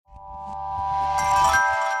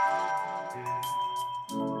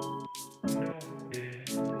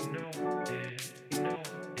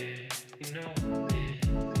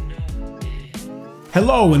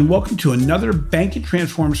Hello, and welcome to another Banking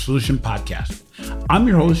Transform Solution podcast. I'm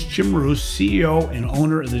your host, Jim Marous, CEO and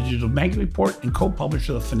owner of the Digital Banking Report and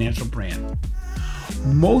co-publisher of the Financial Brand.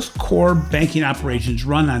 Most core banking operations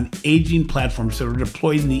run on aging platforms that were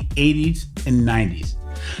deployed in the 80s and 90s.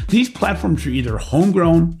 These platforms are either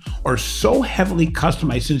homegrown or so heavily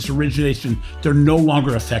customized since origination, they're no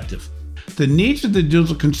longer effective. The needs of the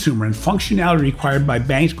digital consumer and functionality required by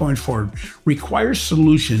banks going forward require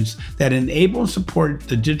solutions that enable and support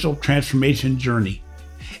the digital transformation journey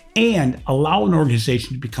and allow an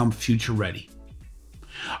organization to become future ready.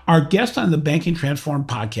 Our guest on the Banking Transform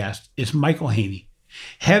podcast is Michael Haney,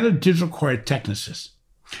 head of digital core at Technisys.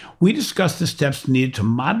 We discuss the steps needed to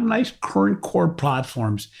modernize current core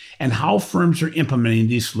platforms and how firms are implementing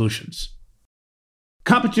these solutions.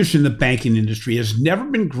 Competition in the banking industry has never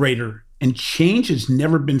been greater and change has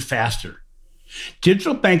never been faster.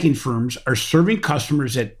 Digital banking firms are serving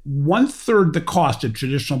customers at 1/3 the cost of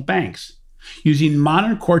traditional banks, using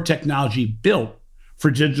modern core technology built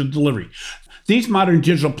for digital delivery. These modern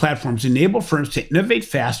digital platforms enable firms to innovate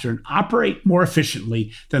faster and operate more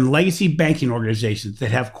efficiently than legacy banking organizations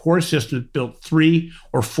that have core systems built 3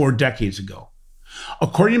 or 4 decades ago.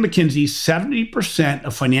 According to McKinsey, 70%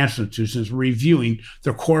 of financial institutions are reviewing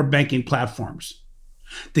their core banking platforms.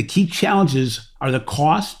 The key challenges are the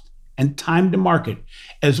cost and time to market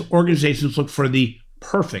as organizations look for the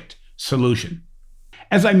perfect solution.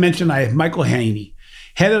 As I mentioned, I have Michael Haney,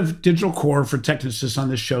 head of digital core for Technisys on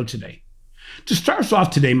this show today. To start us off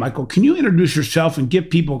today, Michael, can you introduce yourself and give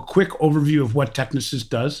people a quick overview of what Technisys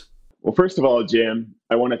does? Well, first of all, Jim,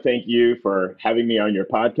 I want to thank you for having me on your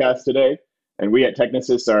podcast today. And we at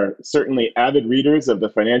Technisys are certainly avid readers of the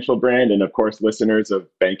Financial Brand and, of course, listeners of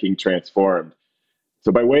Banking Transformed.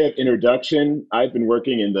 So by way of introduction, I've been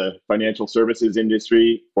working in the financial services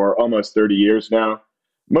industry for almost 30 years now.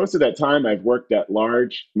 Most of that time, I've worked at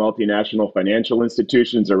large multinational financial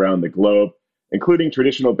institutions around the globe, including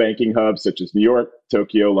traditional banking hubs such as New York,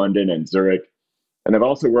 Tokyo, London, and Zurich. And I've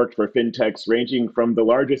also worked for fintechs ranging from the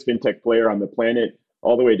largest fintech player on the planet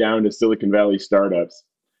all the way down to Silicon Valley startups.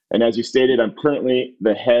 And as you stated, I'm currently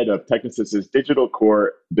the head of Technisys' digital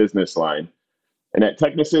core business line. And at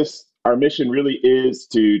Technisys, our mission really is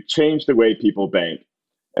to change the way people bank.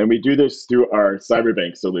 And we do this through our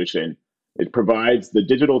Cyberbank solution. It provides the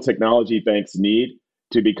digital technology banks need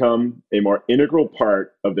to become a more integral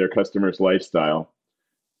part of their customers' lifestyle.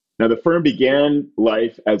 Now, the firm began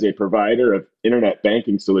life as a provider of internet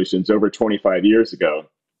banking solutions over 25 years ago,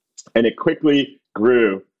 and it quickly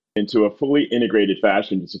grew into a fully integrated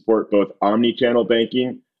fashion to support both omni-channel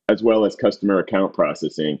banking as well as customer account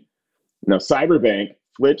processing. Now, Cyberbank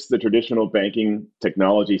flips the traditional banking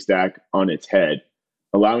technology stack on its head,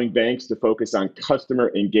 allowing banks to focus on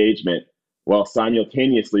customer engagement while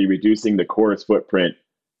simultaneously reducing the core's footprint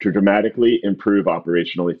to dramatically improve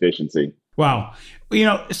operational efficiency. Wow.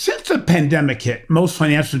 Since the pandemic hit, most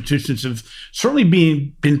financial institutions have certainly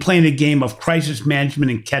been playing a game of crisis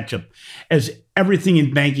management and catch-up as everything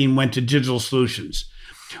in banking went to digital solutions.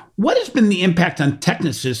 What has been the impact on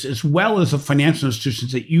Technisys as well as the financial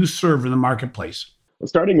institutions that you serve in the marketplace? Well,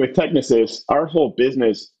 starting with Technisys, our whole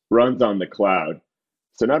business runs on the cloud.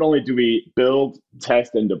 So not only do we build,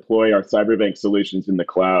 test, and deploy our Cyberbank solutions in the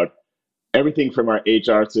cloud, everything from our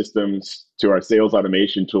HR systems to our sales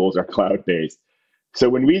automation tools are cloud-based. So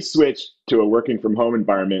when we switch to a working from home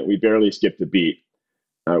environment, we barely skipped a beat.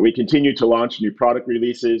 We continue to launch new product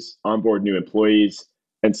releases, onboard new employees,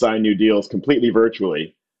 and sign new deals completely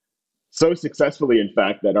virtually. So successfully, in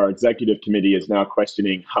fact, that our executive committee is now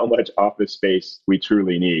questioning how much office space we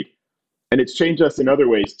truly need. And it's changed us in other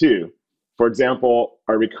ways too. For example,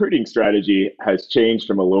 our recruiting strategy has changed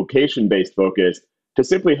from a location-based focus to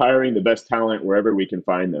simply hiring the best talent wherever we can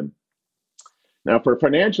find them. Now, for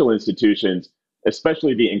financial institutions,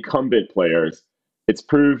 especially the incumbent players, it's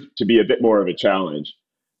proved to be a bit more of a challenge.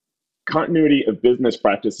 Continuity of business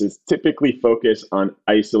practices typically focus on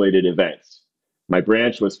isolated events. My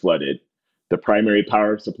branch was flooded, the primary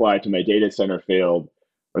power supply to my data center failed,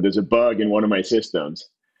 or there's a bug in one of my systems.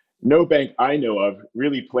 No bank I know of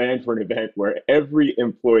really planned for an event where every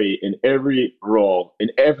employee in every role,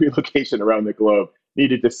 in every location around the globe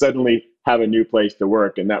needed to suddenly have a new place to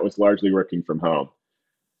work, and that was largely working from home.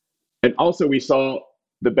 And also we saw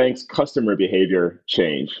the bank's customer behavior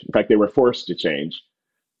change. In fact, they were forced to change.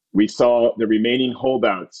 We saw the remaining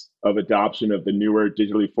holdouts of adoption of the newer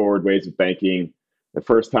digitally forward ways of banking the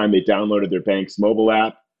first time they downloaded their bank's mobile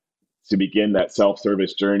app to begin that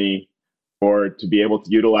self-service journey, or to be able to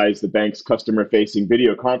utilize the bank's customer-facing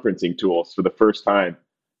video conferencing tools for the first time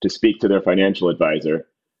to speak to their financial advisor.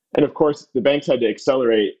 And of course, the banks had to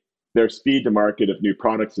accelerate their speed to market of new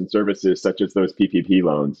products and services, such as those PPP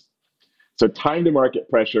loans. So time to market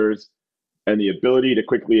pressures and the ability to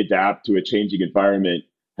quickly adapt to a changing environment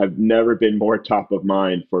have never been more top of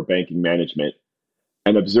mind for banking management.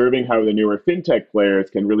 And observing how the newer fintech players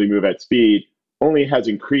can really move at speed only has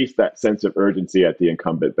increased that sense of urgency at the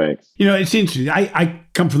incumbent banks. It's interesting. I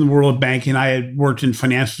come from the world of banking. I had worked in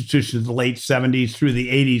financial institutions in the late 70s through the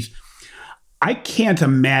 80s. I can't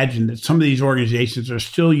imagine that some of these organizations are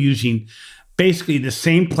still using basically the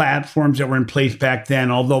same platforms that were in place back then,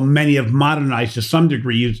 although many have modernized to some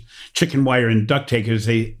degree, use chicken wire and duct tape, as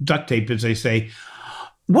they say.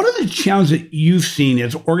 What are the challenges that you've seen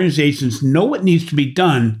as organizations know what needs to be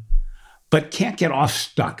done, but can't get off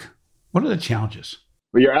stuck? What are the challenges?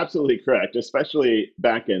 Well, you're absolutely correct. Especially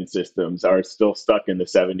back-end systems are still stuck in the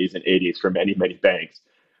 70s and 80s for many, many banks.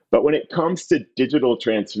 But when it comes to digital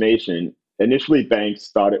transformation, initially banks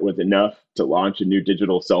thought it was enough to launch a new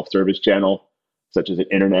digital self-service channel, such as an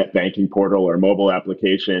internet banking portal or mobile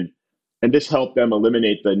application. And this helped them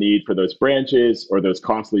eliminate the need for those branches or those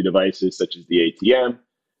costly devices, such as the ATM,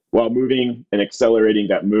 while moving and accelerating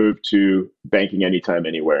that move to banking anytime,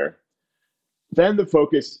 anywhere. Then the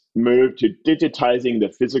focus moved to digitizing the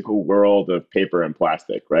physical world of paper and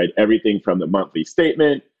plastic, right? Everything from the monthly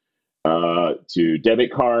statement to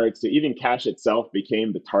debit cards to even cash itself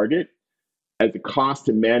became the target, as the cost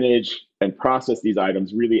to manage and process these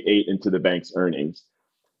items really ate into the bank's earnings.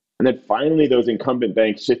 And then finally, those incumbent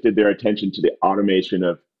banks shifted their attention to the automation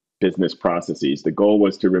of business processes. The goal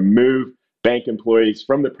was to remove bank employees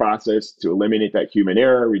from the process to eliminate that human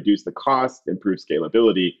error, reduce the cost, improve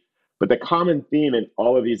scalability. But the common theme in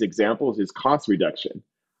all of these examples is cost reduction,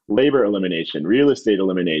 labor elimination, real estate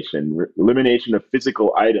elimination, elimination of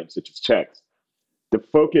physical items such as checks. The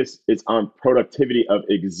focus is on productivity of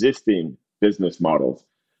existing business models.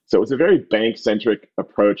 So it was a very bank-centric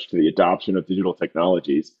approach to the adoption of digital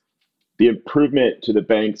technologies. The improvement to the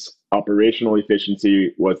bank's operational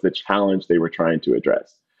efficiency was the challenge they were trying to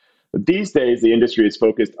address. But these days, the industry is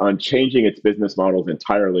focused on changing its business models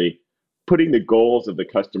entirely, putting the goals of the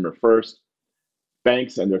customer first.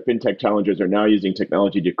 Banks and their fintech challengers are now using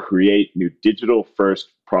technology to create new digital-first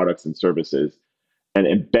products and services and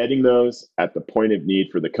embedding those at the point of need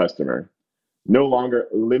for the customer, no longer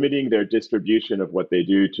limiting their distribution of what they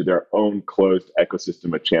do to their own closed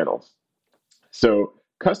ecosystem of channels. So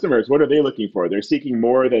customers, what are they looking for? They're seeking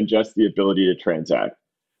more than just the ability to transact,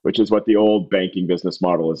 which is what the old banking business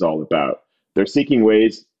model is all about. They're seeking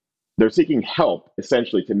help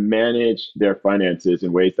essentially to manage their finances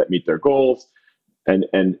in ways that meet their goals and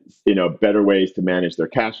better ways to manage their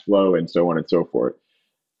cash flow and so on and so forth.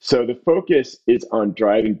 So the focus is on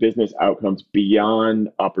driving business outcomes beyond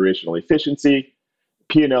operational efficiency.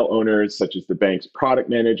 P&L owners, such as the bank's product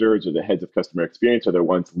managers or the heads of customer experience, are the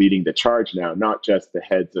ones leading the charge now, not just the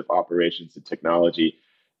heads of operations and technology.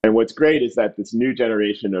 And what's great is that this new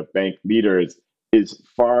generation of bank leaders is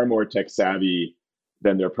far more tech savvy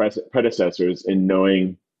than their predecessors in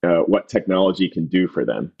knowing what technology can do for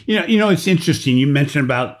them. It's interesting. You mentioned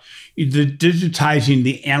about the digitizing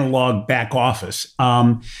the analog back office.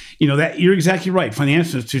 That you're exactly right.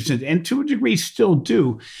 Financial institutions, and to a degree still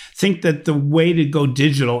do, think that the way to go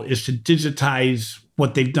digital is to digitize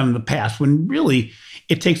what they've done in the past, when really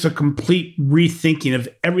it takes a complete rethinking of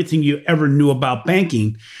everything you ever knew about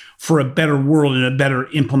banking for a better world and a better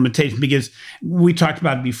implementation. Because we talked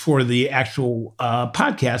about before the actual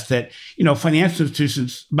podcast that, financial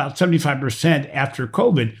institutions, about 75% after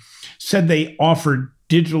COVID, said they offered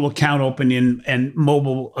digital account opening and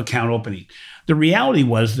mobile account opening. The reality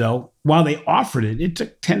was, though, while they offered it, it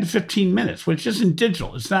took 10 to 15 minutes, which isn't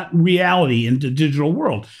digital. It's not reality in the digital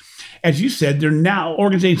world. As you said,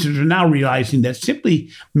 organizations are now realizing that simply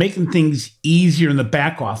making things easier in the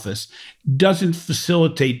back office doesn't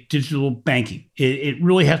facilitate digital banking. It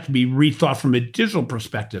really has to be rethought from a digital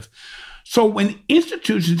perspective. So when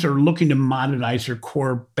institutions are looking to modernize their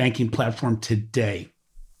core banking platform today,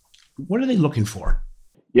 what are they looking for?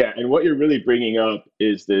 Yeah, and what you're really bringing up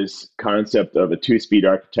is this concept of a two-speed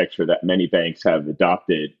architecture that many banks have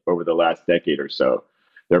adopted over the last decade or so.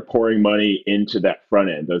 They're pouring money into that front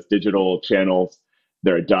end, those digital channels.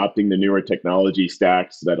 They're adopting the newer technology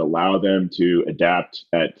stacks that allow them to adapt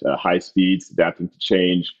at high speeds, adapting to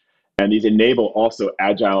change. And these enable also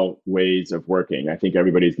agile ways of working. I think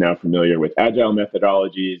everybody's now familiar with agile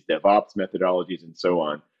methodologies, DevOps methodologies, and so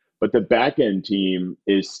on. But the backend team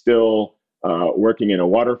is still working in a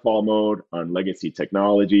waterfall mode on legacy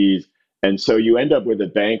technologies. And so you end up with a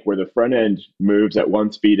bank where the front end moves at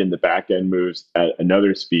one speed and the back end moves at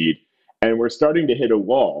another speed. And we're starting to hit a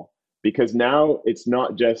wall because now it's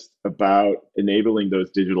not just about enabling those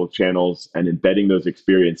digital channels and embedding those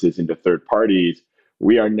experiences into third parties.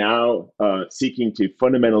 We are now seeking to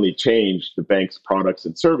fundamentally change the bank's products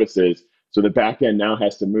and services. So the back end now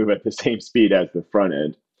has to move at the same speed as the front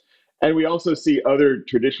end. And we also see other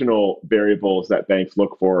traditional variables that banks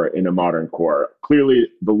look for in a modern core. Clearly,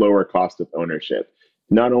 the lower cost of ownership.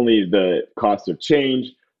 Not only the cost of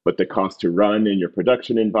change, but the cost to run in your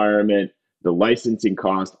production environment, the licensing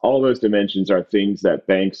cost, all those dimensions are things that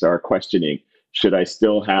banks are questioning. Should I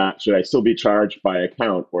still be charged by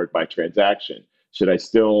account or by transaction? Should I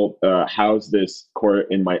still house this core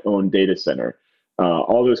in my own data center?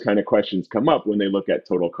 All those kind of questions come up when they look at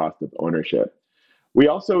total cost of ownership. We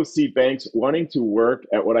also see banks wanting to work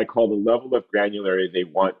at what I call the level of granularity they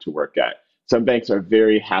want to work at. Some banks are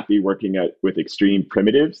very happy working with extreme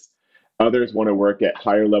primitives. Others want to work at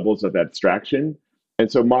higher levels of abstraction. And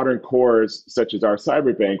so modern cores, such as our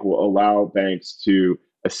Cyberbank, will allow banks to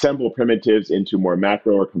assemble primitives into more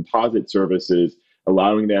macro or composite services,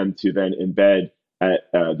 allowing them to then embed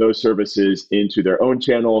those services into their own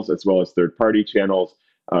channels as well as third-party channels,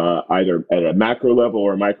 either at a macro level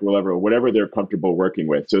or micro level, or whatever they're comfortable working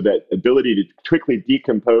with. So that ability to quickly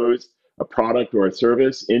decompose a product or a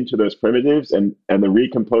service into those primitives and then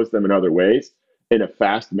recompose them in other ways in a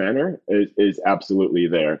fast manner is absolutely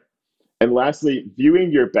there. And lastly,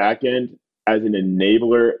 viewing your backend as an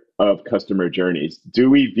enabler of customer journeys.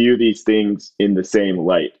 Do we view these things in the same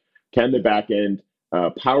light? Can the backend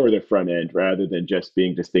power the front end rather than just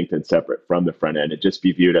being distinct and separate from the front end and just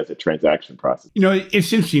be viewed as a transaction process? You know,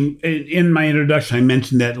 it's interesting. In my introduction, I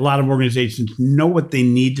mentioned that a lot of organizations know what they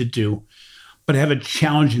need to do, but have a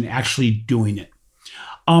challenge in actually doing it.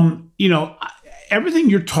 You know, everything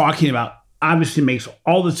you're talking about obviously makes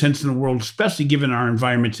all the sense in the world, especially given our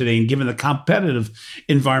environment today and given the competitive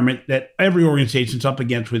environment that every organization's up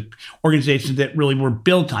against with organizations that really were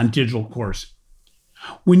built on digital cores.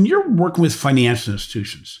 When you're working with financial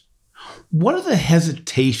institutions, what are the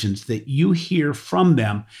hesitations that you hear from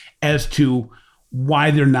them as to why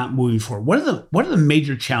they're not moving forward? What are the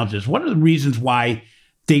major challenges? What are the reasons why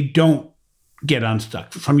they don't get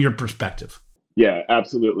unstuck from your perspective? Yeah,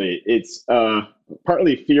 absolutely. It's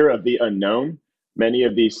partly fear of the unknown. Many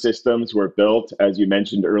of these systems were built, as you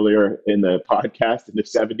mentioned earlier in the podcast, in the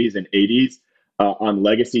 70s and 80s on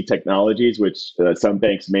legacy technologies, which some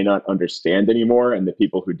banks may not understand anymore. And the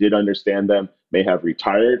people who did understand them may have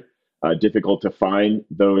retired. Difficult to find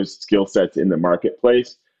those skill sets in the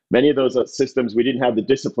marketplace. Many of those systems, we didn't have the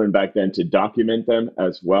discipline back then to document them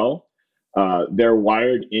as well. They're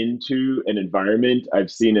wired into an environment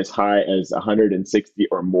I've seen as high as 160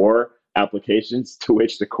 or more applications to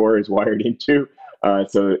which the core is wired into.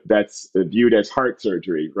 So that's viewed as heart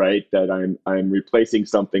surgery, right? That I'm replacing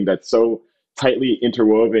something that's so tightly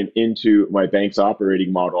interwoven into my bank's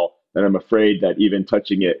operating model that I'm afraid that even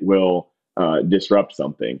touching it will disrupt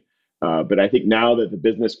something. But I think now that the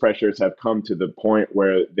business pressures have come to the point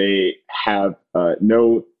where they have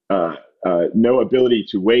no ability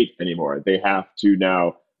to wait anymore. They have to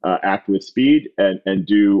now act with speed and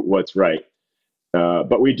do what's right.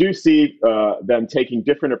 But we do see them taking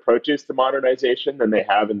different approaches to modernization than they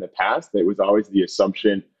have in the past. It was always the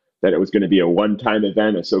assumption that it was going to be a one-time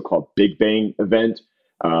event, a so-called Big Bang event,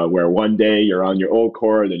 where one day you're on your old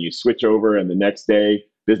core, then you switch over, and the next day,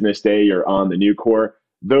 business day, you're on the new core.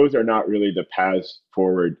 Those are not really the paths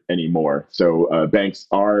forward anymore. So banks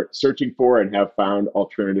are searching for and have found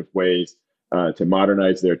alternative ways to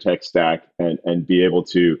modernize their tech stack and be able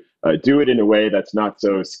to do it in a way that's not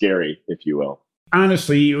so scary, if you will.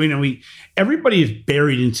 Honestly, you know, everybody is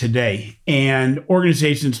buried in today, and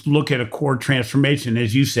organizations look at a core transformation,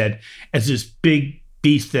 as you said, as this big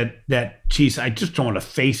beast that geez, I just don't want to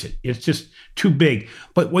face it. It's just too big.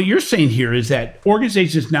 But what you're saying here is that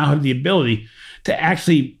organizations now have the ability to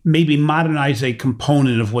actually maybe modernize a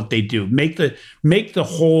component of what they do, make the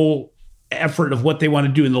whole effort of what they want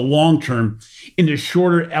to do in the long term into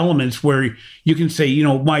shorter elements where you can say, you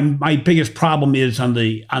know, my biggest problem is on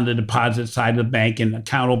the deposit side of the bank and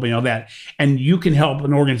account opening, all that. And you can help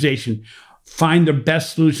an organization find the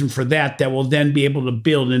best solution for that will then be able to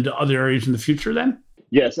build into other areas in the future then?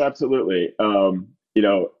 Yes, absolutely. You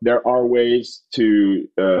know, there are ways to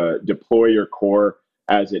deploy your core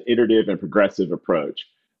as an iterative and progressive approach.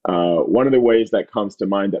 One of the ways that comes to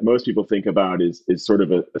mind that most people think about is sort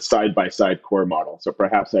of a side-by-side core model. So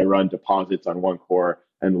perhaps I run deposits on one core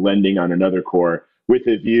and lending on another core with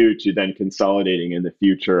a view to then consolidating in the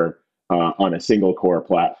future on a single core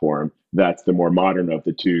platform. That's the more modern of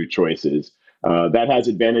the two choices. That has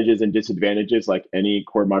advantages and disadvantages like any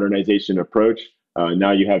core modernization approach.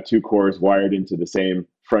 Now you have two cores wired into the same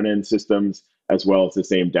front end systems as well as the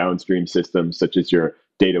same downstream systems, such as your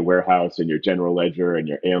data warehouse and your general ledger and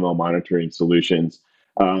your AML monitoring solutions.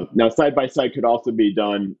 Now, side by side could also be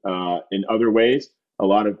done in other ways. A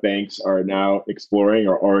lot of banks are now exploring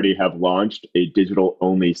or already have launched a digital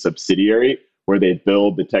only subsidiary where they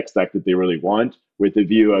build the tech stack that they really want with the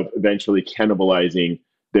view of eventually cannibalizing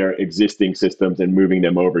their existing systems and moving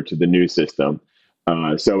them over to the new system.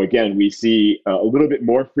 So again, we see a little bit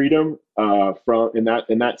more freedom from in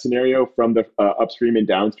that scenario from the upstream and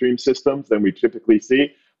downstream systems than we typically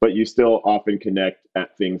see, but you still often connect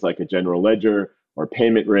at things like a general ledger or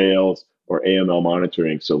payment rails or AML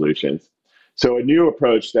monitoring solutions. So a new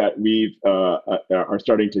approach that we are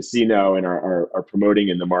starting to see now and are promoting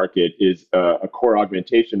in the market is a core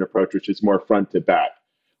augmentation approach, which is more front to back,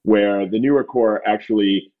 where the newer core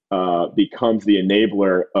actually becomes the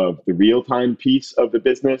enabler of the real-time piece of the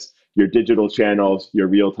business, your digital channels, your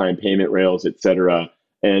real-time payment rails, et cetera,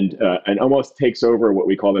 and almost takes over what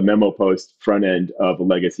we call the memo post front end of a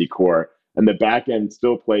legacy core. And the back end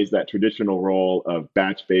still plays that traditional role of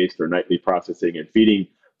batch-based or nightly processing and feeding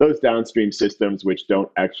those downstream systems which don't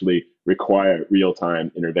actually require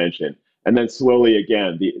real-time intervention. And then slowly,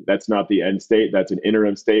 again, that's not the end state, that's an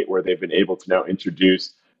interim state where they've been able to now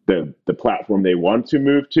introduce the platform they want to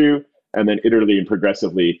move to, and then iteratively and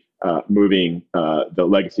progressively moving the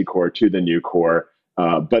legacy core to the new core.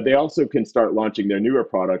 But they also can start launching their newer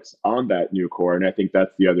products on that new core. And I think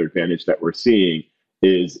that's the other advantage that we're seeing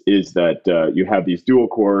is that you have these dual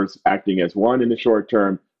cores acting as one in the short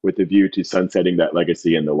term with the view to sunsetting that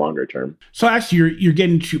legacy in the longer term. So actually, you're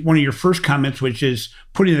getting to one of your first comments, which is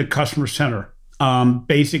putting the customer center.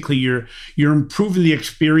 Basically, you're improving the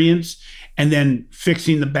experience and then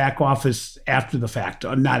fixing the back office after the fact.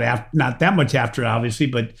 Not that much after, obviously,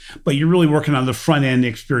 but you're really working on the front end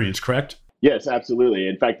experience, correct? Yes, absolutely.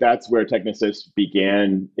 In fact, that's where Technisys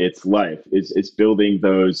began its life, is building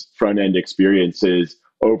those front end experiences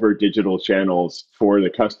over digital channels for the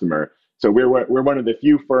customer. So we're one of the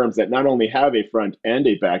few firms that not only have a front and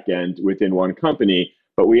a back end within one company,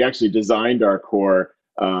 but we actually designed our core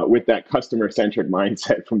with that customer-centric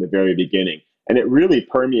mindset from the very beginning. And it really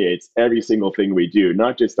permeates every single thing we do,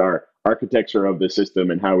 not just our architecture of the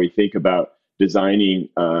system and how we think about designing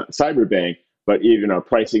Cyberbank, but even our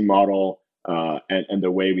pricing model and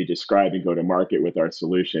the way we describe and go to market with our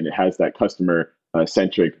solution. It has that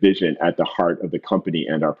customer-centric vision at the heart of the company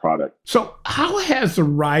and our product. So how has the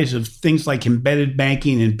rise of things like embedded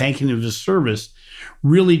banking and banking as a service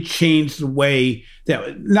really changed the way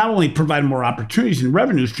that not only provide more opportunities and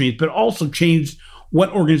revenue streams, but also changed what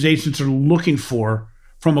organizations are looking for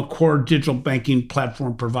from a core digital banking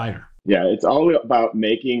platform provider? Yeah, it's all about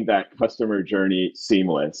making that customer journey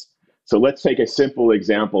seamless. So let's take a simple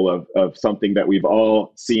example of something that we've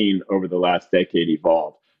all seen over the last decade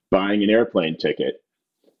evolve, buying an airplane ticket,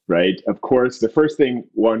 right? Of course, the first thing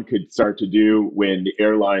one could start to do when the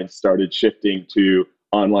airlines started shifting to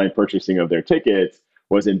online purchasing of their tickets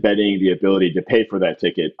was embedding the ability to pay for that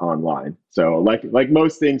ticket online. So like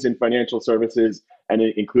most things in financial services, and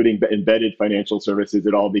including embedded financial services,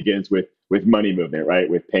 it all begins with money movement, right?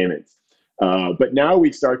 With payments. But now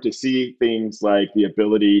we start to see things like the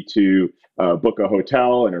ability to book a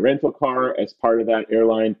hotel and a rental car as part of that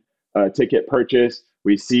airline ticket purchase.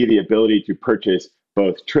 We see the ability to purchase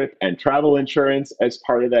both trip and travel insurance as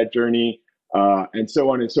part of that journey, and so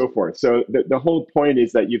on and so forth. So the whole point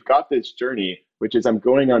is that you've got this journey, which is I'm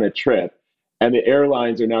going on a trip, and the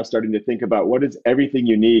airlines are now starting to think about what is everything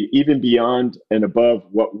you need, even beyond and above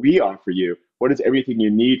what we offer you. What is everything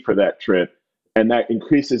you need for that trip? And that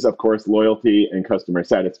increases, of course, loyalty and customer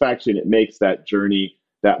satisfaction. It makes that journey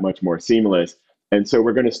that much more seamless. And so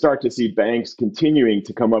we're going to start to see banks continuing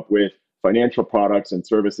to come up with financial products and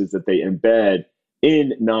services that they embed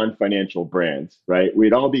in non-financial brands, right?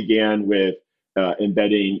 It all began with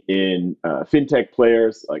embedding in fintech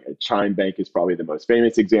players, like a Chime Bank is probably the most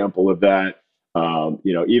famous example of that.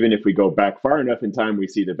 Even if we go back far enough in time, we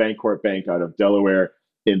see the Bancorp Bank out of Delaware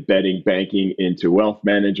embedding banking into wealth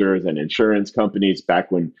managers and insurance companies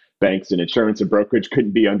back when banks and insurance and brokerage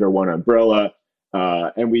couldn't be under one umbrella.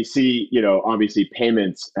 And we see, obviously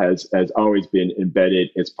payments has always been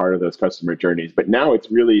embedded as part of those customer journeys. But now it's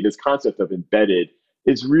really, this concept of embedded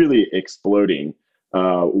is really exploding.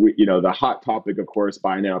 The hot topic, of course,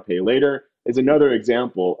 buy now, pay later, is another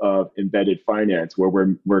example of embedded finance where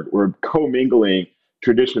we're commingling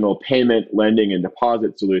traditional payment, lending, and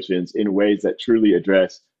deposit solutions in ways that truly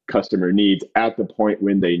address customer needs at the point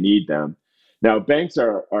when they need them. Now, banks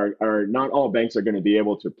are not all banks are going to be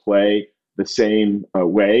able to play the same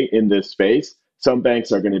way in this space. Some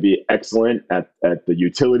banks are going to be excellent at the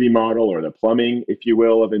utility model or the plumbing, if you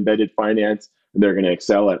will, of embedded finance. And they're going to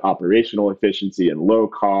excel at operational efficiency and low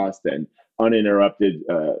cost and uninterrupted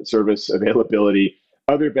service availability.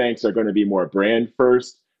 Other banks are going to be more brand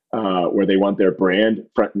first, where they want their brand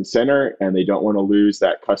front and center, and they don't want to lose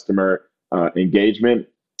that customer engagement,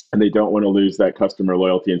 and they don't want to lose that customer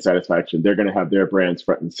loyalty and satisfaction. They're going to have their brands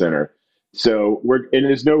front and center. So and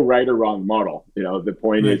there's no right or wrong model. The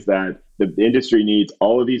point is that the industry needs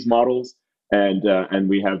all of these models, and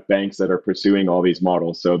we have banks that are pursuing all these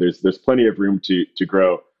models. So there's plenty of room to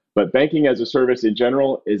grow. But banking as a service in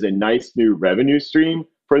general is a nice new revenue stream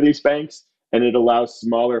for these banks, and it allows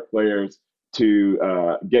smaller players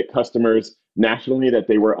to get customers nationally that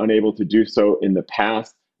they were unable to do so in the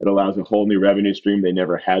past. It allows a whole new revenue stream they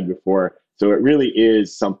never had before. So it really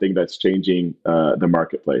is something that's changing the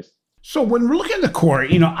marketplace. So when we're looking at the core,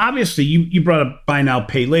 obviously you brought up buy now,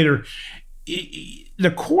 pay later.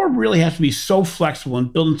 The core really has to be so flexible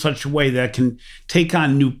and built in such a way that it can take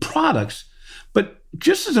on new products. But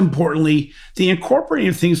just as importantly, the incorporating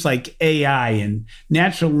of things like AI and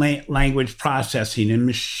natural language processing and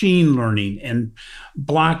machine learning and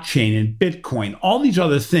blockchain and Bitcoin, all these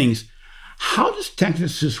other things. How does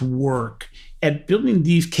Technisys work at building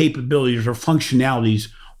these capabilities or functionalities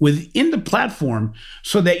within the platform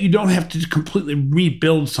so that you don't have to completely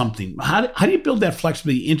rebuild something? How do you build that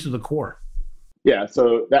flexibility into the core? Yeah,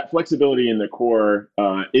 so that flexibility in the core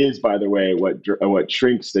is, by the way, what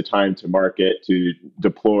shrinks the time to market to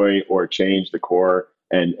deploy or change the core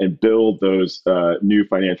and build those new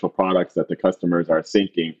financial products that the customers are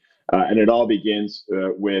seeking. And it all begins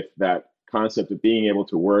with that concept of being able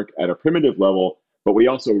to work at a primitive level, but we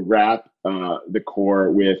also wrap the core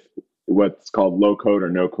with what's called low code or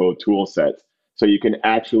no code tool sets. So you can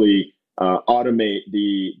actually automate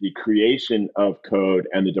the creation of code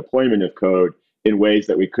and the deployment of code in ways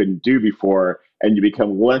that we couldn't do before, and you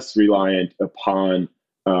become less reliant upon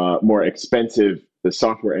more expensive the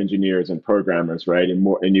software engineers and programmers, right?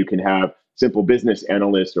 And you can have simple business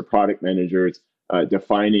analysts or product managers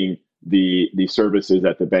defining the services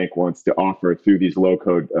that the bank wants to offer through these low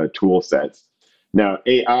code tool sets. Now,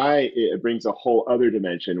 AI, it brings a whole other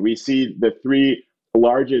dimension. We see the three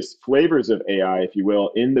largest flavors of AI, if you will,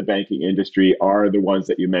 in the banking industry are the ones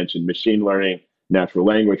that you mentioned: machine learning, natural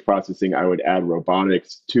language processing. I would add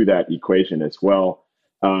robotics to that equation as well.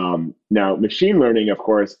 Now, machine learning, of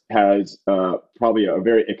course, has probably a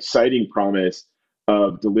very exciting promise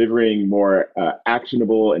of delivering more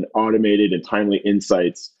actionable and automated and timely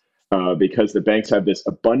insights because the banks have this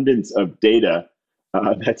abundance of data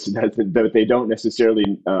that they don't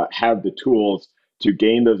necessarily have the tools to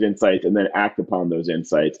gain those insights and then act upon those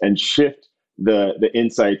insights and shift the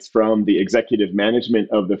insights from the executive management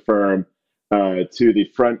of the firm to the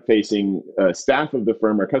front-facing staff of the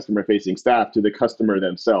firm or customer-facing staff to the customer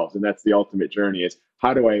themselves. And that's the ultimate journey: is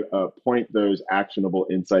how do I point those actionable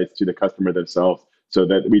insights to the customer themselves so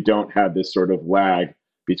that we don't have this sort of lag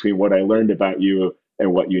between what I learned about you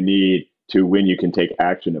and what you need to when you can take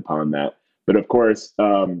action upon that. But of course,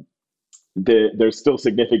 there's still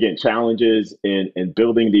significant challenges in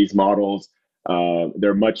building these models.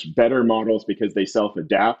 They're much better models because they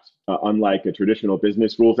self-adapt, unlike a traditional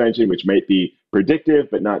business rules engine, which might be predictive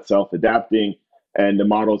but not self-adapting. And the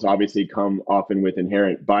models obviously come often with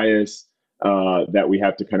inherent bias that we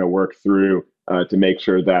have to kind of work through to make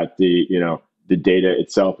sure that the data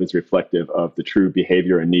itself is reflective of the true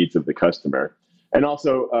behavior and needs of the customer. And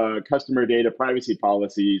also, customer data privacy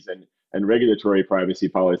policies and regulatory privacy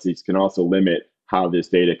policies can also limit how this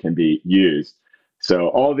data can be used. So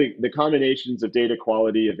all the combinations of data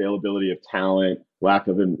quality, availability of talent, lack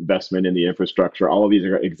of investment in the infrastructure, all of these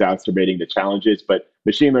are exacerbating the challenges. But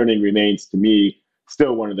machine learning remains, to me,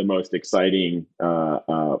 still one of the most exciting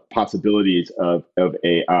possibilities of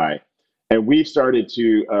AI. And we've started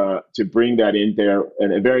to bring that in there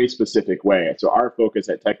in a very specific way. So our focus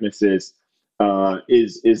at Technisys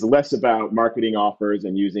is less about marketing offers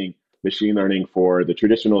and using machine learning for the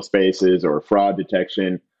traditional spaces or fraud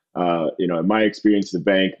detection. In my experience at the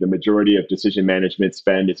bank, the majority of decision management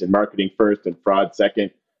spend is in marketing first and fraud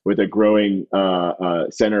second, with a growing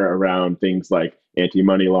center around things like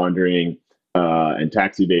anti-money laundering and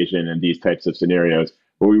tax evasion and these types of scenarios.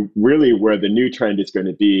 But where the new trend is going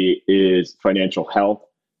to be is financial health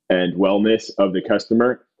and wellness of the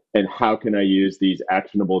customer, and how can I use these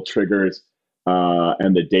actionable triggers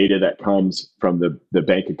and the data that comes from the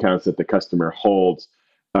bank accounts that the customer holds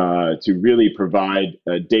to really provide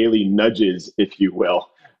daily nudges, if you will,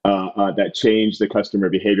 that change the customer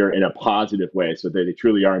behavior in a positive way so that they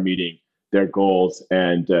truly are meeting their goals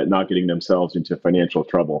and not getting themselves into financial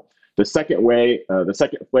trouble. The second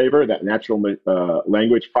flavor, that natural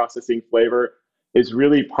language processing flavor, is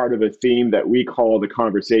really part of a theme that we call the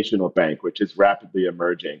conversational bank, which is rapidly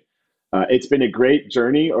emerging. It's been a great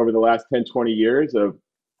journey over the last 10, 20 years of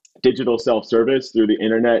digital self-service through the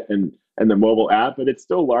internet and the mobile app, but it's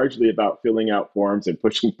still largely about filling out forms and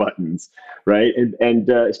pushing buttons, right? And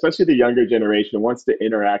especially the younger generation wants to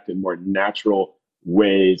interact in more natural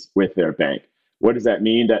ways with their bank. What does that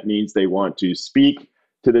mean? That means they want to speak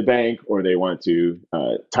to the bank, or they want to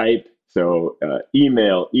type. So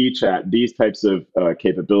email, e-chat, these types of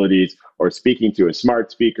capabilities, or speaking to a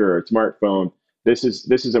smart speaker or smartphone. This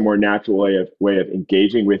is a more natural way of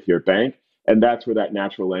engaging with your bank, and that's where that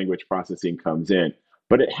natural language processing comes in.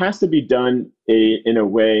 But it has to be done in a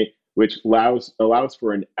way which allows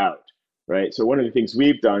for an out, right? So one of the things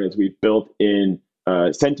we've done is we've built in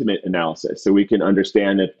sentiment analysis, so we can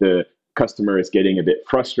understand if the customer is getting a bit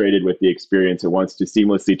frustrated with the experience and wants to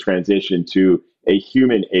seamlessly transition to a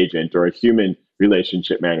human agent or a human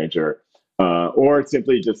relationship manager, or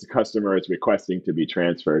simply just the customer is requesting to be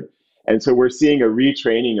transferred. And so we're seeing a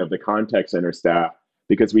retraining of the contact center staff,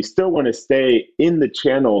 because we still want to stay in the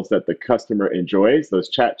channels that the customer enjoys, those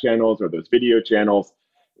chat channels or those video channels,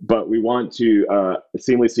 but we want to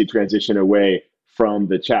seamlessly transition away from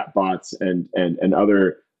the chat bots and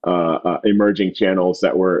other emerging channels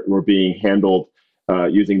that were being handled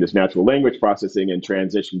using this natural language processing, and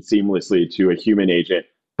transition seamlessly to a human agent,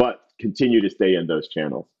 but continue to stay in those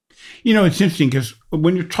channels. You know, it's interesting because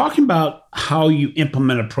when you're talking about how you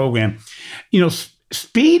implement a program, you know,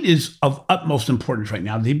 speed is of utmost importance right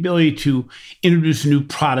now. The ability to introduce a new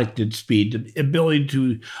product at speed, the ability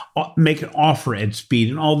to make an offer at speed,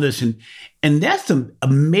 and all this. And that's a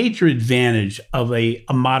major advantage of a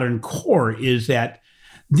modern core, is that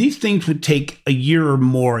these things would take a year or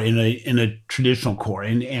more in a traditional core,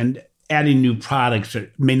 and adding new products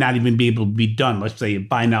that may not even be able to be done. Let's say a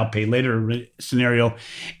buy now, pay later scenario,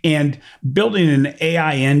 and building an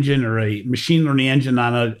AI engine or a machine learning engine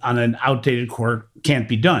on an outdated core can't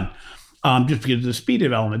be done, just because of the speed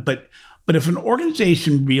development. But if an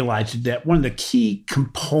organization realizes that one of the key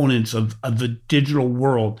components of the digital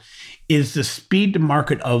world is the speed to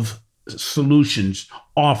market of solutions,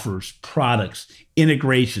 offers, products,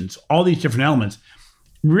 integrations, all these different elements,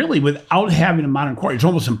 really, without having a modern core, it's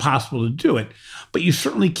almost impossible to do it. But you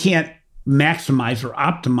certainly can't maximize or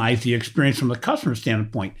optimize the experience from the customer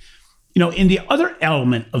standpoint. You know, and the other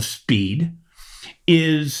element of speed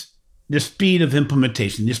is the speed of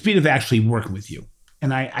implementation, the speed of actually working with you.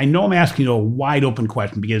 And I know I'm asking you a wide open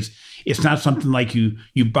question, because it's not something like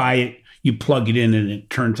you buy it, you plug it in and it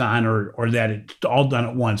turns on, or that it's all done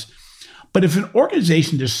at once. But if an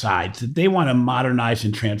organization decides that they want to modernize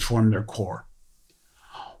and transform their core,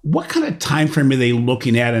 what kind of time frame are they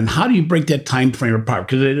looking at, and how do you break that time frame apart?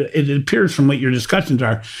 Because it appears from what your discussions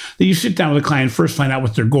are that you sit down with a client, first find out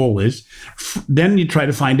what their goal is, then you try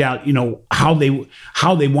to find out, you know, how they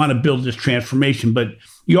want to build this transformation. But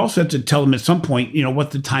you also have to tell them at some point, you know, what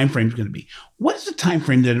the time frame is going to be. What is the time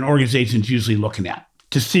frame that an organization is usually looking at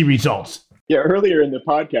to see results? Yeah, earlier in the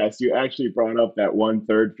podcast, you actually brought up that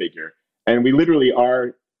 1/3 figure, and we literally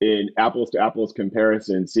are, in apples to apples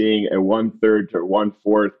comparison, seeing a 1/3 to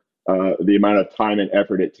 1/4 the amount of time and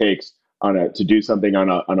effort it takes to do something on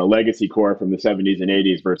a legacy core from the 70s and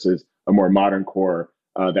 80s versus a more modern core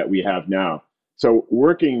that we have now. So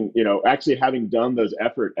working, you know, actually having done those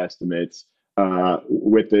effort estimates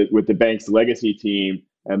with the bank's legacy team,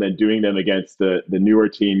 and then doing them against the newer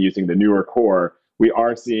team using the newer core, we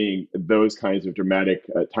are seeing those kinds of dramatic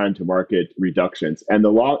time to market reductions. And the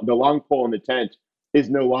long pole in the tent is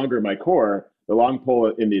no longer my core. The long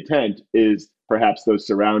pole in the tent is perhaps those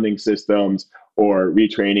surrounding systems, or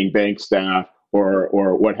retraining bank staff, or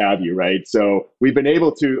what have you, right? So we've been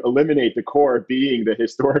able to eliminate the core being the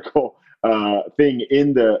historical thing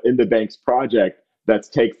in the bank's project that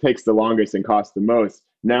takes the longest and costs the most.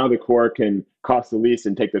 Now the core can cost the least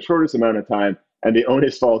and take the shortest amount of time, and the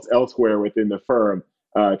onus falls elsewhere within the firm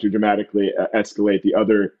to dramatically escalate the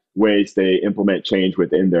other ways they implement change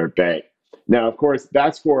within their bank. Now, of course,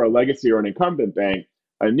 that's for a legacy or an incumbent bank.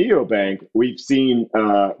 A neobank, we've seen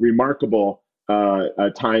remarkable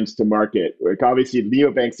times to market. Like, obviously,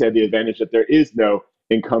 neobanks have the advantage that there is no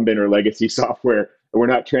incumbent or legacy software. We're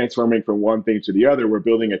not transforming from one thing to the other. We're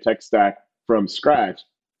building a tech stack from scratch.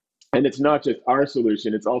 And it's not just our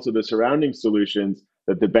solution, it's also the surrounding solutions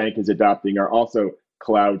that the bank is adopting are also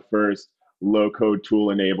cloud first, low code tool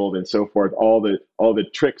enabled, and so forth. All the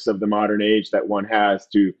tricks of the modern age that one has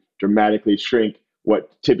to dramatically shrink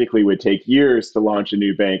what typically would take years to launch a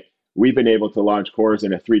new bank. we've been able to launch cores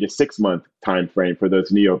in a 3 to 6 month time frame for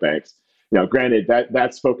those neobanks. Now, granted,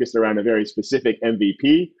 that's focused around a very specific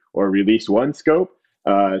MVP or release one scope.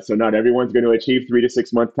 So not everyone's going to achieve 3 to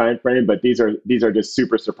 6 month time frame, but these are just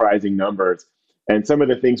super surprising numbers. And some of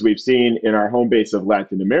the things we've seen in our home base of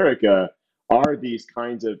Latin America are these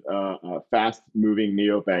kinds of fast-moving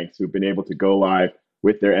neobanks who've been able to go live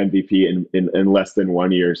with their MVP in less than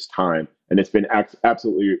 1 year's time. And it's been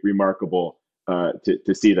absolutely remarkable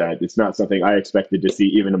to see that. It's not something I expected to see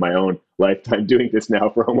even in my own lifetime, doing this now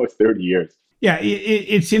for almost 30 years. Yeah,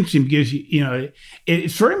 it's interesting because,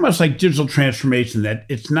 it's very much like digital transformation, that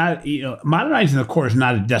it's not, modernizing the core is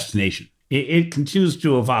not a destination. It continues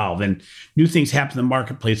to evolve, and new things happen in the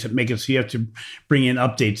marketplace that make it so you have to bring in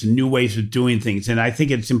updates and new ways of doing things. And I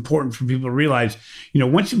think it's important for people to realize,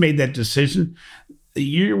 once you've made that decision,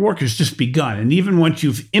 your work has just begun. And even once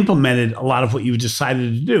you've implemented a lot of what you've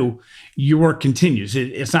decided to do, your work continues.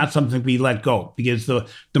 It's not something we let go, because the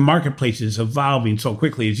marketplace is evolving so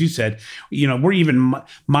quickly. As you said, we're even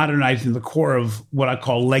modernizing the core of what I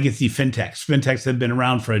call legacy fintechs that have been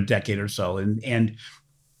around for a decade or so. And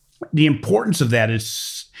the importance of that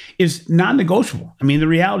is non-negotiable. I mean, the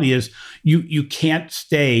reality is you can't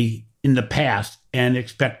stay in the past and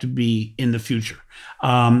expect to be in the future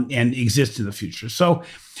and exist in the future. So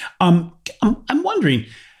I'm wondering,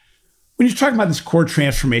 when you're talking about this core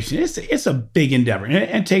transformation, it's a big endeavor, and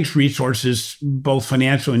it takes resources, both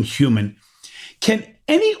financial and human. Can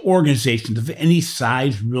any organization of any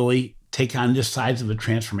size really take on this size of a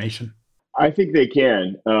transformation? I think they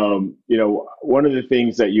can. One of the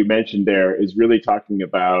things that you mentioned there is really talking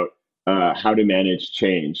about how to manage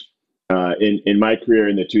change. In my career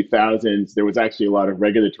in the 2000s, there was actually a lot of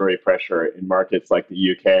regulatory pressure in markets like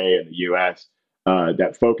the UK and the US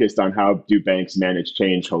that focused on how do banks manage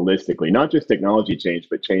change holistically, not just technology change,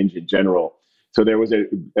 but change in general. So there was a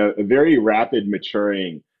very rapid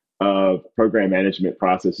maturing of program management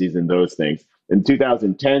processes and those things. In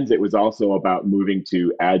 2010s, it was also about moving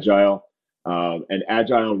to agile. And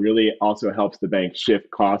agile really also helps the bank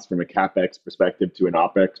shift costs from a CapEx perspective to an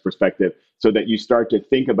OpEx perspective, so that you start to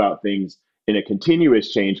think about things in a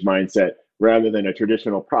continuous change mindset rather than a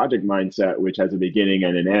traditional project mindset, which has a beginning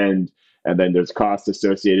and an end. And then there's costs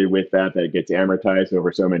associated with that gets amortized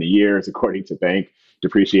over so many years according to bank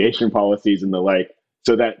depreciation policies and the like.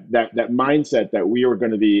 So that mindset that we are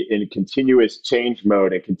going to be in continuous change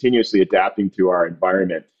mode and continuously adapting to our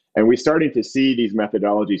environment. And we're starting to see these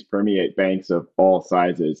methodologies permeate banks of all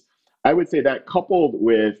sizes. I would say that, coupled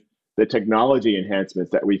with the technology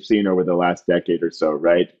enhancements that we've seen over the last decade or so,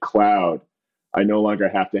 right? Cloud. I no longer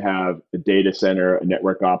have to have a data center, a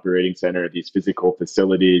network operating center, these physical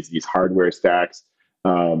facilities, these hardware stacks,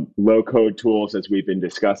 low-code tools, as we've been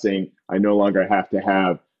discussing. I no longer have to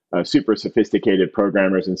have super sophisticated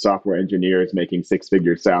programmers and software engineers making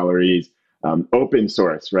six-figure salaries. Open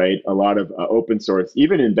source, right? A lot of open source,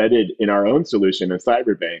 even embedded in our own solution in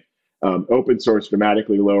Cyberbank. Open source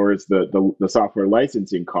dramatically lowers the software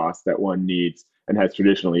licensing costs that one needs and has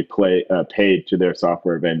traditionally paid to their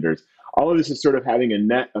software vendors. All of this is sort of having a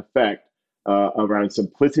net effect around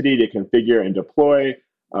simplicity to configure and deploy,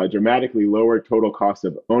 dramatically lower total cost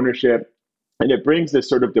of ownership. And it brings this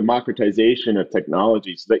sort of democratization of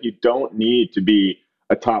technology so that you don't need to be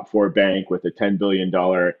a top four bank with a $10 billion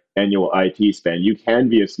annual IT spend. You can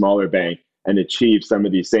be a smaller bank and achieve some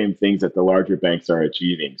of these same things that the larger banks are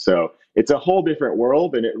achieving. So it's a whole different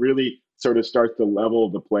world, and it really sort of starts to level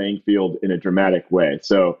the playing field in a dramatic way.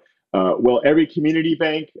 So will every community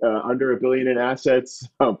bank under $1 billion in assets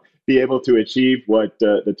be able to achieve what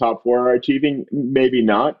the top four are achieving? Maybe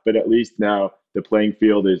not, but at least now the playing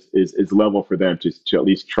field is level for them to at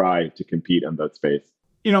least try to compete in that space.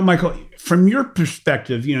 Michael, from your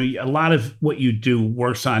perspective, a lot of what you do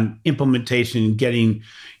works on implementation and getting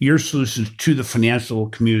your solutions to the financial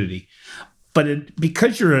community. But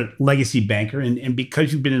because you're a legacy banker and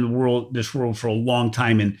because you've been in this world for a long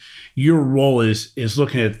time, and your role is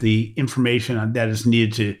looking at the information that is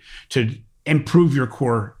needed to improve your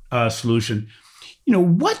core solution,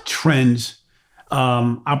 what trends,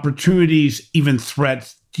 opportunities, even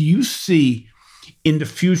threats do you see in the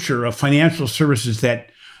future of financial services that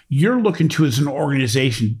you're looking to as an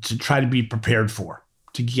organization to try to be prepared for,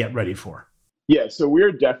 to get ready for? Yeah, so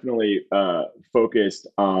we're definitely focused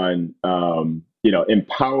on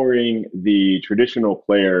empowering the traditional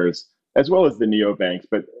players as well as the neobanks,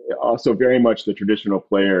 but also very much the traditional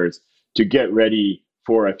players to get ready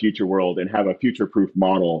for a future world and have a future-proof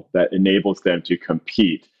model that enables them to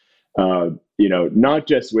compete. Not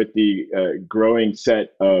just with the growing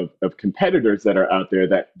set of competitors that are out there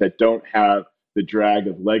that don't have the drag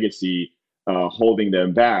of legacy holding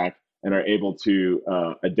them back, and are able to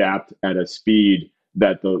adapt at a speed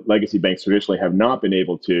that the legacy banks traditionally have not been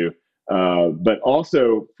able to, but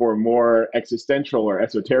also for more existential or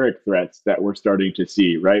esoteric threats that we're starting to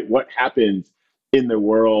see, right? What happens in the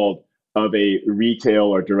world of a retail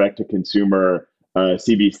or direct-to-consumer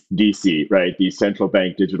CBDC, right? These central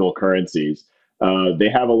bank digital currencies. They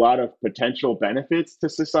have a lot of potential benefits to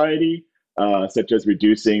society, such as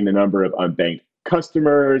reducing the number of unbanked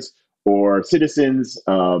customers or citizens,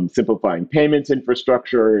 simplifying payments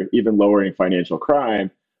infrastructure, even lowering financial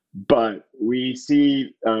crime. But we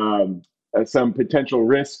see some potential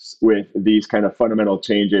risks with these kind of fundamental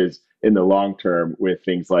changes in the long term with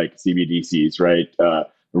things like CBDCs, right?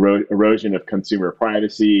 Erosion of consumer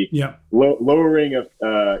privacy, lowering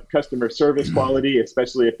of customer service quality,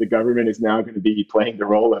 especially if the government is now going to be playing the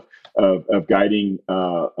role of guiding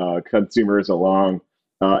consumers along,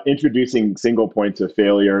 introducing single points of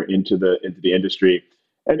failure into the industry,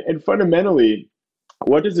 and fundamentally,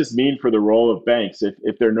 what does this mean for the role of banks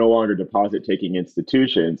if they're no longer deposit-taking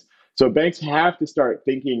institutions? So banks have to start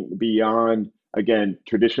thinking beyond, again,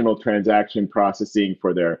 traditional transaction processing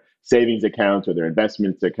for their savings accounts or their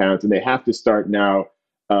investments accounts, and they have to start now,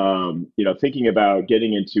 thinking about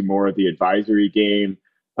getting into more of the advisory game.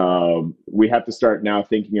 We have to start now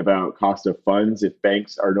thinking about cost of funds if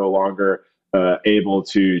banks are no longer able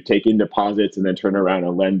to take in deposits and then turn around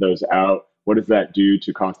and lend those out. What does that do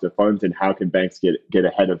to cost of funds, and how can banks get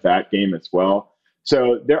ahead of that game as well?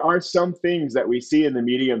 So there are some things that we see in the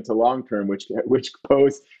medium to long term which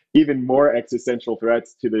pose even more existential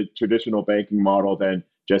threats to the traditional banking model than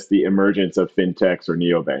just the emergence of fintechs or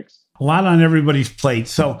neobanks. A lot on everybody's plate.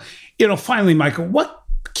 So, finally, Michael, what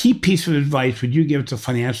key piece of advice would you give to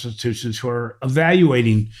financial institutions who are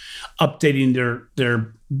evaluating updating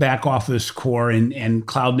their back office core and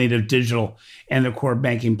cloud native digital and their core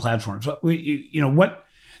banking platforms?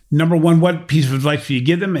 Number one, what piece of advice do you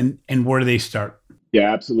give them, and where do they start?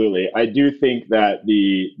 Yeah, absolutely. I do think that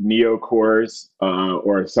the neo cores,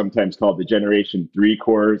 or sometimes called the Generation 3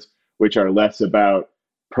 cores, which are less about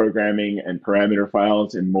programming and parameter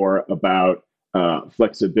files and more about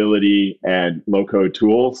flexibility and low-code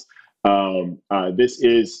tools, this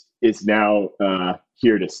is now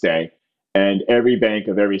here to stay. And every bank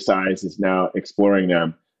of every size is now exploring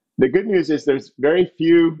them. The good news is there's very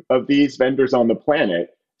few of these vendors on the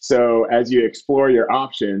planet. So as you explore your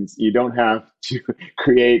options, you don't have to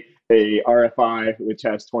create a RFI, which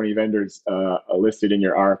has 20 vendors listed in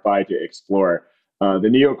your RFI to explore. The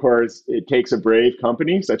neocores, it takes a brave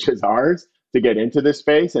company such as ours to get into this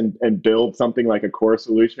space and build something like a core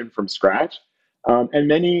solution from scratch. And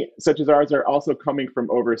many such as ours are also coming from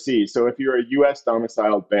overseas. So if you're a US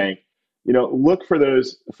domiciled bank, look for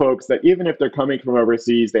those folks that even if they're coming from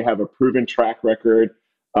overseas, they have a proven track record,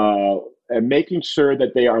 and making sure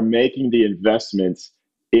that they are making the investments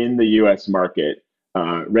in the US market,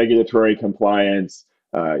 regulatory compliance,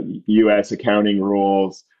 US accounting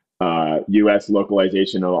rules, US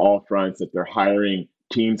localization on all fronts, that they're hiring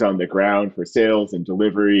teams on the ground for sales and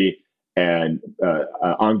delivery and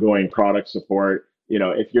ongoing product support.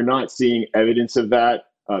 If you're not seeing evidence of that,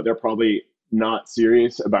 they're probably not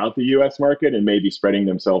serious about the US market and maybe spreading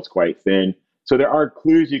themselves quite thin. So there are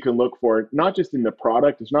clues you can look for, not just in the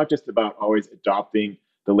product. It's not just about always adopting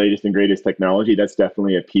the latest and greatest technology. That's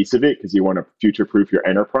definitely a piece of it because you want to future-proof your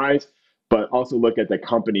enterprise, but also look at the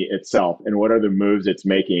company itself and what are the moves it's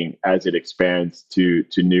making as it expands to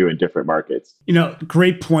new and different markets.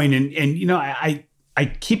 Great point. And I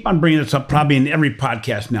keep on bringing this up probably in every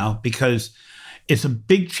podcast now because it's a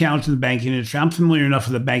big challenge in the banking industry. I'm familiar enough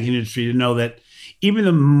with the banking industry to know that even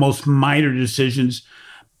the most minor decisions,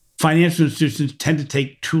 financial institutions tend to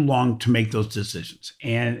take too long to make those decisions.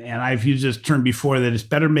 And I've used this term before that it's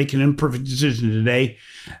better make an imperfect decision today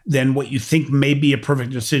than what you think may be a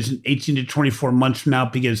perfect decision 18 to 24 months from now,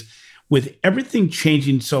 because with everything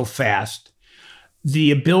changing so fast,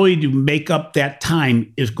 the ability to make up that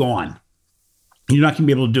time is gone. You're not going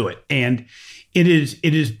to be able to do it. And it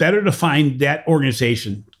is better to find that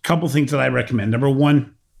organization. A couple of things that I recommend. Number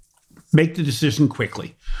one, make the decision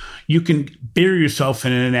quickly. You can bury yourself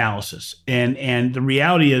in an analysis. And the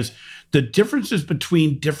reality is the differences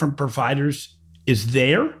between different providers is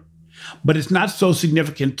there, but it's not so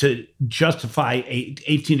significant to justify a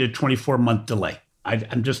 18 to 24 month delay.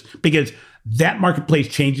 I'm just, because that marketplace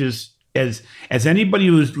changes as anybody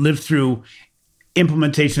who's lived through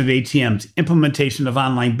implementation of ATMs, implementation of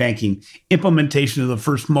online banking, implementation of the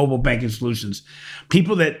first mobile banking solutions.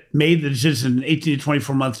 People that made the decision in 18 to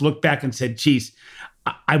 24 months look back and said, geez,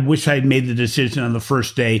 I wish I had made the decision on the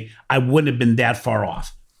first day. I wouldn't have been that far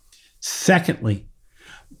off. Secondly,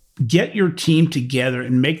 get your team together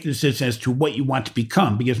and make the decision as to what you want to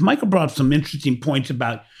become. Because Michael brought up some interesting points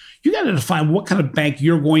about you got to define what kind of bank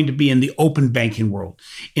you're going to be in the open banking world,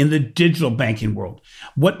 in the digital banking world,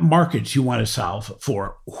 what markets you want to solve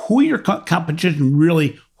for, who your competition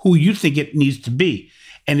really, who you think it needs to be.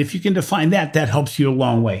 And if you can define that, that helps you a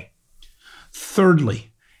long way.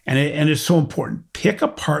 Thirdly, and it's so important, pick a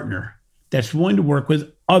partner that's willing to work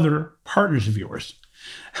with other partners of yours.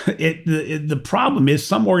 The problem is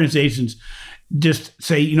some organizations just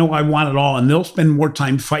say, I want it all, and they'll spend more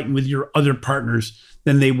time fighting with your other partners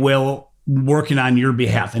than they will working on your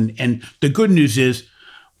behalf. And the good news is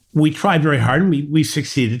we tried very hard and we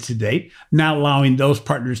succeeded to date, not allowing those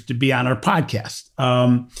partners to be on our podcast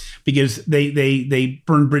because they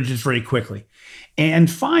burn bridges very quickly. And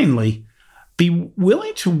finally, be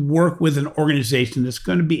willing to work with an organization that's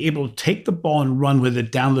going to be able to take the ball and run with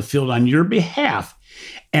it down the field on your behalf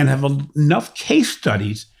and have enough case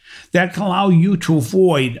studies that can allow you to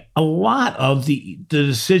avoid a lot of the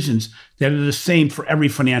decisions that are the same for every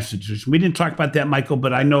financial institution. We didn't talk about that, Michael,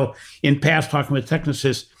 but I know in past talking with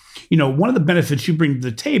Technisys, one of the benefits you bring to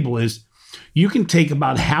the table is you can take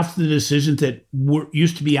about half the decisions that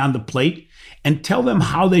used to be on the plate and tell them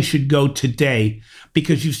how they should go today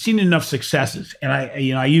because you've seen enough successes. And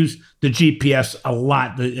I use the GPS a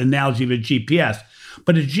lot, the analogy of a GPS.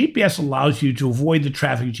 But a GPS allows you to avoid the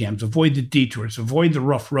traffic jams, avoid the detours, avoid the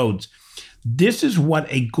rough roads. This is what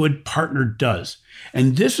a good partner does.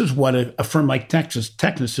 And this is what a firm like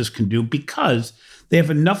Technisys can do because they have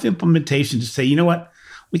enough implementation to say,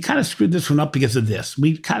 we kind of screwed this one up because of this.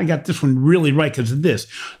 We kind of got this one really right because of this.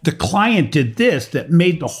 The client did this that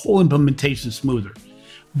made the whole implementation smoother.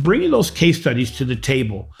 Bringing those case studies to the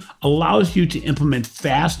table allows you to implement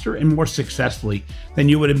faster and more successfully than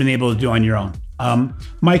you would have been able to do on your own.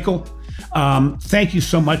 Michael, thank you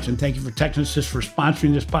so much, and thank you for Technisys for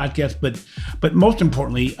sponsoring this podcast. But most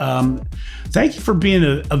importantly, thank you for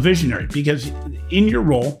being a visionary because in your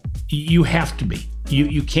role, you have to be.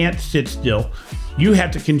 You can't sit still. You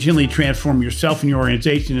have to continually transform yourself and your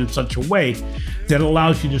organization in such a way that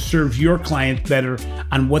allows you to serve your clients better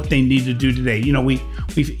on what they need to do today.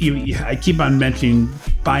 I keep on mentioning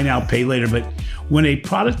buy now, pay later, but when a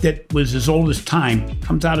product that was as old as time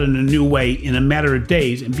comes out in a new way in a matter of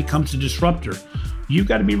days and becomes a disruptor, you've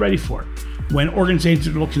got to be ready for it. When organizations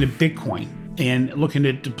are looking at Bitcoin and looking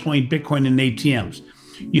at deploying Bitcoin in ATMs,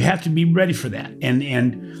 you have to be ready for that. And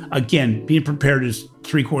again, being prepared is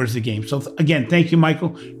 3/4 of the game. So again, thank you,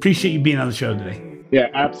 Michael. Appreciate you being on the show today. Yeah,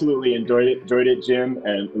 absolutely enjoyed it, Jim,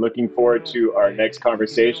 and looking forward to our next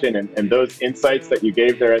conversation and those insights that you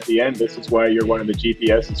gave there at the end. This is why you're one of the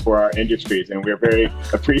GPSs for our industries, and we're very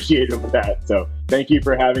appreciative of that. So thank you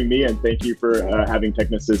for having me, and thank you for having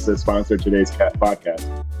Technisys sponsor today's podcast.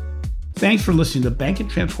 Thanks for listening to Banking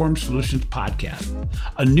Transform Solutions Podcast,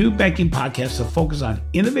 a new banking podcast that focuses on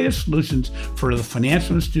innovative solutions for the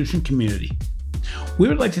financial institution community. We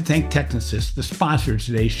would like to thank Technisys, the sponsor of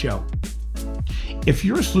today's show. If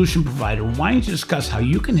you're a solution provider wanting to discuss how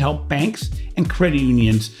you can help banks and credit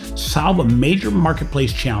unions solve a major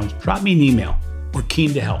marketplace challenge, drop me an email. We're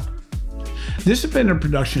keen to help. This has been a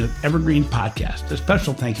production of Evergreen Podcast. A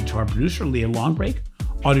special thank you to our producer, Leah Longbreak,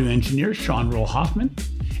 audio engineer, Sean Roll Hoffman,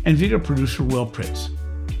 and video producer, Will Pritz.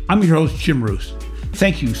 I'm your host, Jim Roos.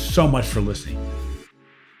 Thank you so much for listening.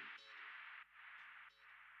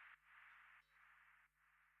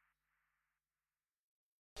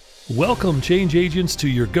 Welcome, change agents, to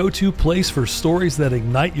your go-to place for stories that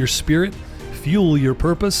ignite your spirit, fuel your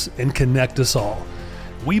purpose, and connect us all.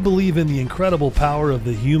 We believe in the incredible power of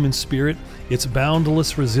the human spirit, its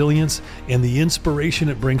boundless resilience, and the inspiration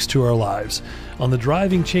it brings to our lives. On the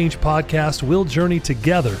Driving Change podcast, we'll journey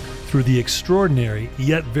together through the extraordinary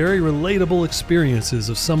yet very relatable experiences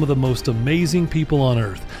of some of the most amazing people on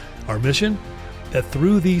earth. Our mission? That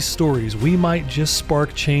through these stories, we might just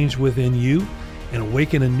spark change within you and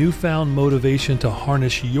awaken a newfound motivation to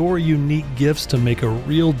harness your unique gifts to make a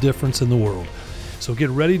real difference in the world. So get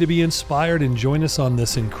ready to be inspired and join us on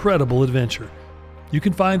this incredible adventure. You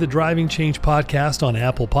can find the Driving Change podcast on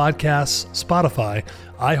Apple Podcasts, Spotify,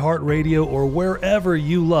 iHeartRadio, or wherever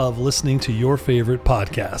you love listening to your favorite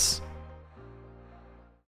podcasts.